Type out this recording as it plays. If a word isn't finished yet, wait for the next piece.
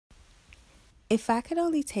If I could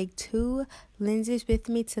only take 2 lenses with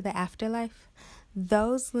me to the afterlife,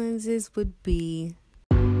 those lenses would be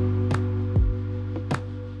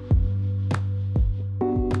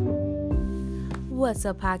What's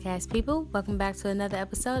up, podcast people? Welcome back to another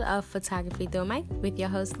episode of Photography Through a Mic with your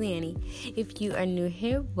host, Leannie. If you are new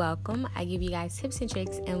here, welcome. I give you guys tips and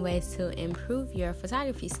tricks and ways to improve your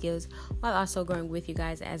photography skills while also growing with you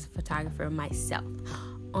guys as a photographer myself.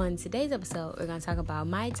 On today's episode, we're going to talk about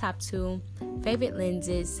my top 2 favorite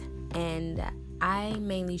lenses, and I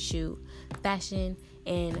mainly shoot fashion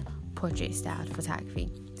and portrait styled photography.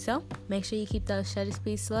 So make sure you keep those shutter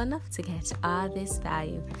speeds slow enough to catch all this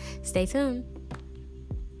value. Stay tuned.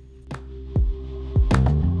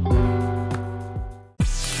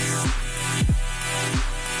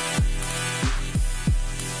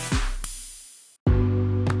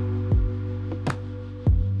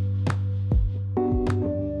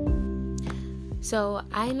 So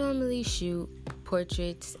I normally shoot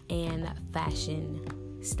portraits and fashion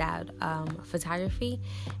styled photography,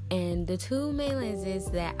 and the 2 main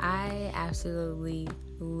lenses that I absolutely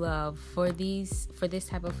love for this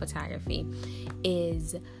type of photography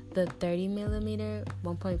is the 30mm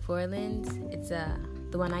 1.4 lens. It's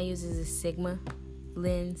the one I use is a Sigma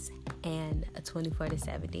lens, and a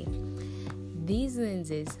 24-70. These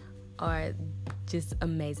lenses are just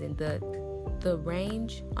amazing. The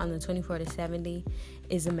range on the 24-70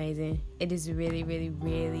 is amazing. It is really, really,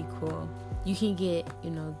 really cool. You can get,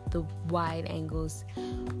 the wide angles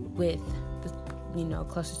with the,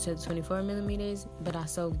 closer to the 24mm, but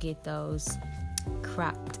also get those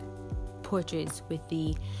cropped portraits with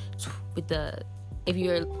the if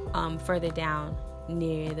you're further down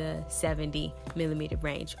near the 70mm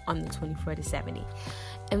range on the 24-70.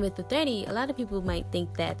 And with the 30, a lot of people might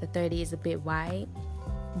think that the 30 is a bit wide.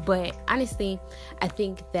 But honestly, I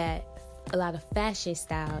think that a lot of fashion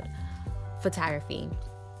styled photography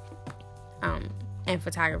and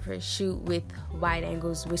photographers shoot with wide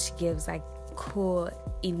angles, which gives like cool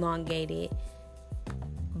elongated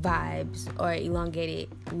vibes or elongated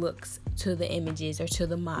looks to the images or to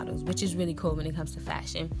the models, which is really cool when it comes to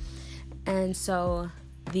fashion. And so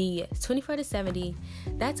the 24-70,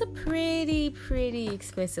 that's a pretty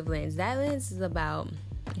expensive lens. That lens is about,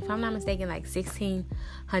 if I'm not mistaken, like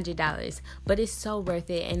 $1,600, but it's so worth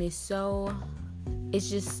it, and it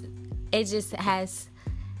just has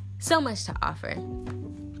so much to offer.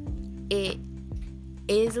 It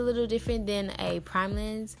is a little different than a prime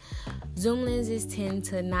lens. Zoom lenses tend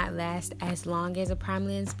to not last as long as a prime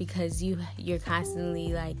lens because you're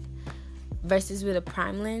constantly versus with a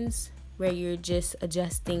prime lens where you're just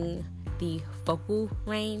adjusting the focal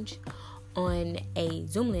range. On a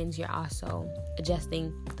zoom lens, you're also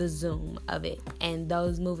adjusting the zoom of it, and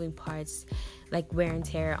those moving parts like wear and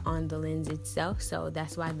tear on the lens itself. So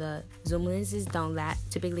that's why the zoom lenses don't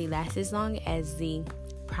typically last as long as the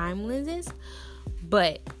prime lenses,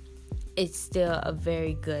 but it's still a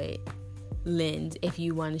very good lens if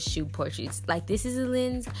you want to shoot portraits. Like, this is a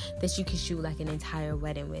lens that you can shoot like an entire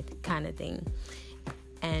wedding with, kind of thing.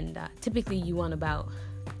 And typically you want about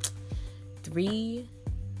three,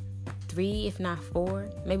 if not 4,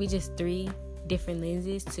 maybe just 3 different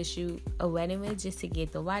lenses to shoot a wedding with, just to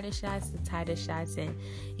get the wider shots, the tighter shots, and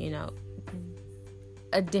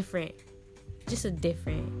a different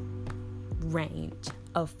range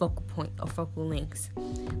of focal point or focal lengths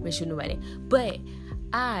when shooting a wedding. But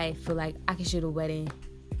I feel like I can shoot a wedding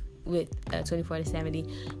with a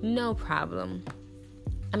 24-70 no problem.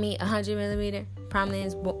 I mean, 100mm prime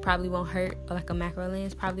lens probably won't hurt, or like a macro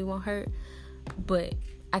lens probably won't hurt, but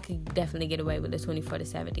I could definitely get away with a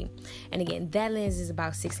 24-70. And again, that lens is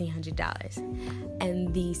about $1,600.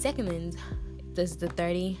 And the second lens, this is the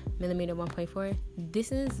 30mm 1.4. This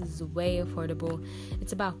lens is way affordable.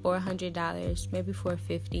 It's about $400, maybe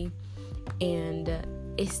 $450, and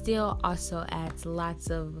it still also adds lots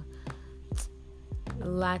of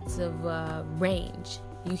range.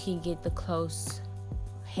 You can get the close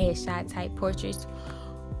headshot type portraits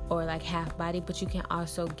or like half body, but you can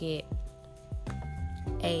also get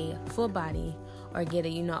a full body or get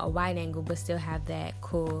a wide angle but still have that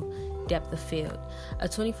cool depth of field. A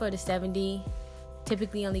 24-70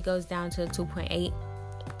 typically only goes down to a 2.8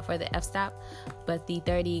 for the f-stop, but the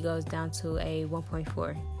 30 goes down to a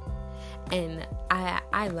 1.4. And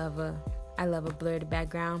I love a blurred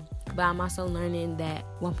background, but I'm also learning that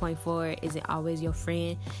 1.4 isn't always your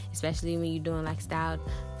friend, especially when you're doing like styled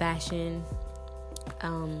fashion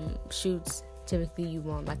shoots. Typically you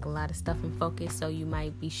want like a lot of stuff in focus, so you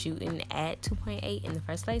might be shooting at 2.8 in the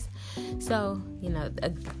first place. So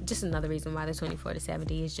just another reason why the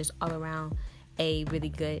 24-70 is just all around a really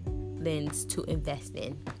good lens to invest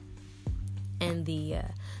in. And the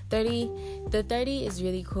 30 is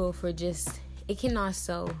really cool for just, it can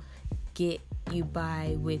also get you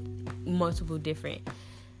by with multiple different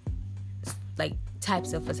like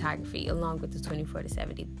types of photography along with the 24 to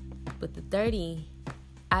 70. With the 30,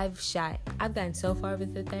 I've gotten so far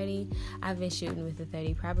with the 30. I've been shooting with the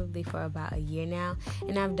 30 probably for about a year now,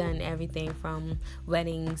 and I've done everything from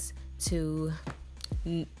weddings to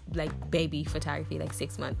like baby photography, like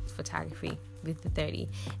 6-month photography with the 30,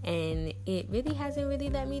 and it really hasn't really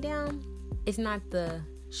let me down. It's not the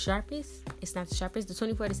sharpest. The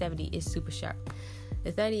 24 to 70 is super sharp.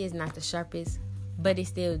 The 30 is not the sharpest, but it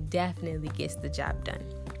still definitely gets the job done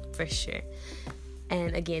for sure.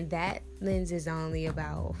 And again, that lens is only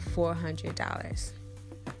about $400.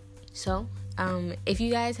 So, if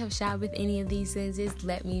you guys have shot with any of these lenses,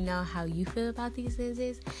 let me know how you feel about these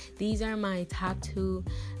lenses. These are my top 2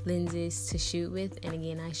 lenses to shoot with. And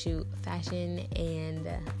again, I shoot fashion and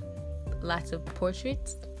lots of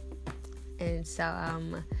portraits. And so,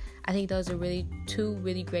 I think those are two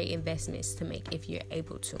really great investments to make if you're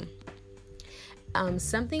able to.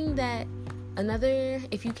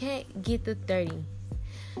 If you can't get the 30,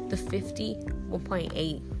 the 50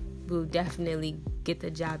 1.8 will definitely get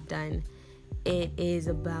the job done. It is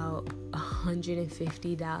about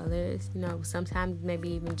 $150, sometimes maybe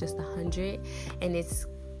even just $100, and it's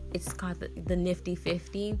called the Nifty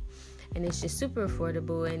 50, and it's just super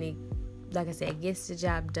affordable, and it, like I said, it gets the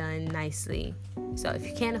job done nicely. So if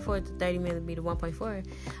you can't afford the 30mm 1.4,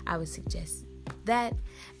 I would suggest that.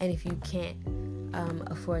 And if you can't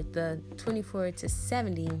afford the 24 to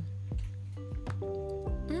 70,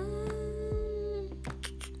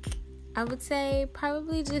 I would say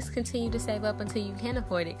probably just continue to save up until you can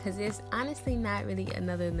afford it, because there's honestly not really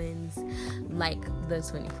another lens like the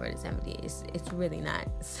 24 to 70. It's really not.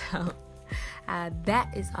 So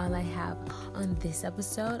that is all I have on this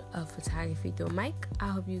episode of Photography Through a Mic. I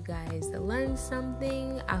hope you guys learned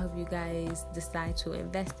something. I hope you guys decide to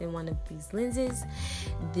invest in one of these lenses.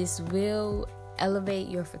 This will elevate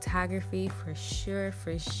your photography for sure.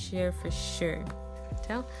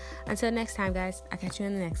 So until next time, guys, I'll catch you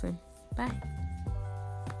in the next one. Bye.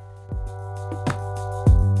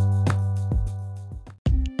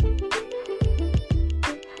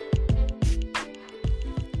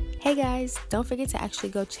 Hey guys, don't forget to actually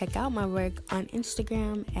go check out my work on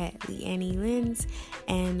Instagram at Leannie Lens,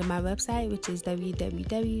 and my website, which is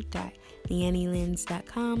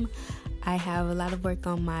www.leannielens.com. I have a lot of work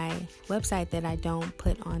on my website that I don't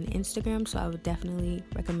put on Instagram, so I would definitely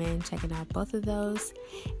recommend checking out both of those.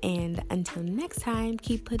 And until next time,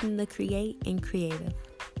 keep putting the create in creative.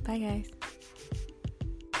 Bye guys.